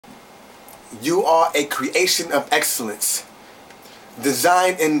You are a creation of excellence,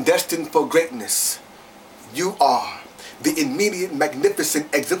 designed and destined for greatness. You are the immediate,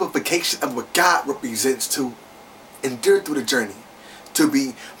 magnificent exemplification of what God represents, to endure through the journey, to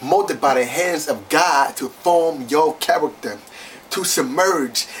be molded by the hands of God to form your character, to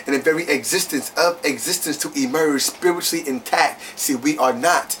submerge in the very existence of existence, to emerge spiritually intact. See, we are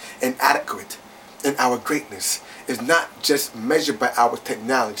not inadequate, and our greatness is not just measured by our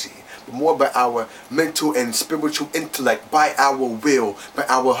technology, but more by our mental and spiritual intellect, by our will, by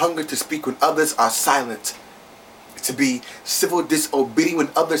our hunger to speak when others are silent, to be civil disobedient when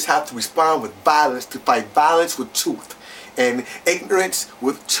others have to respond with violence, to fight violence with truth and ignorance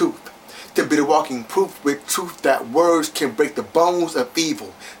with truth, to be the walking proof with truth that words can break the bones of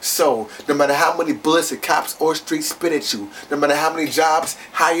evil. So no matter how many bullets the cops or streets spit at you, no matter how many jobs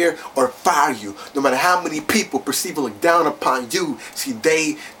hire or fire you, no matter how many people perceive or look down upon you, see,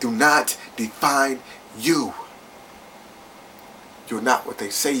 they do not define you. You're not what they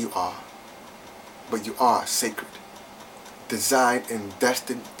say you are, but you are sacred, designed and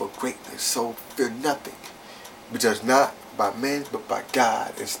destined for greatness. So fear nothing. Be judged not by men, but by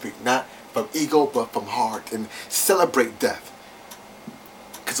God, and speak not from ego, but from heart, and celebrate death.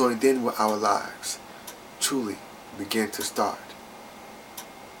 Because only then will our lives truly begin to start.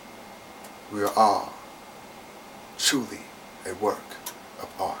 We are all truly a work of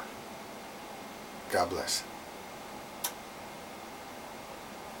art. God bless.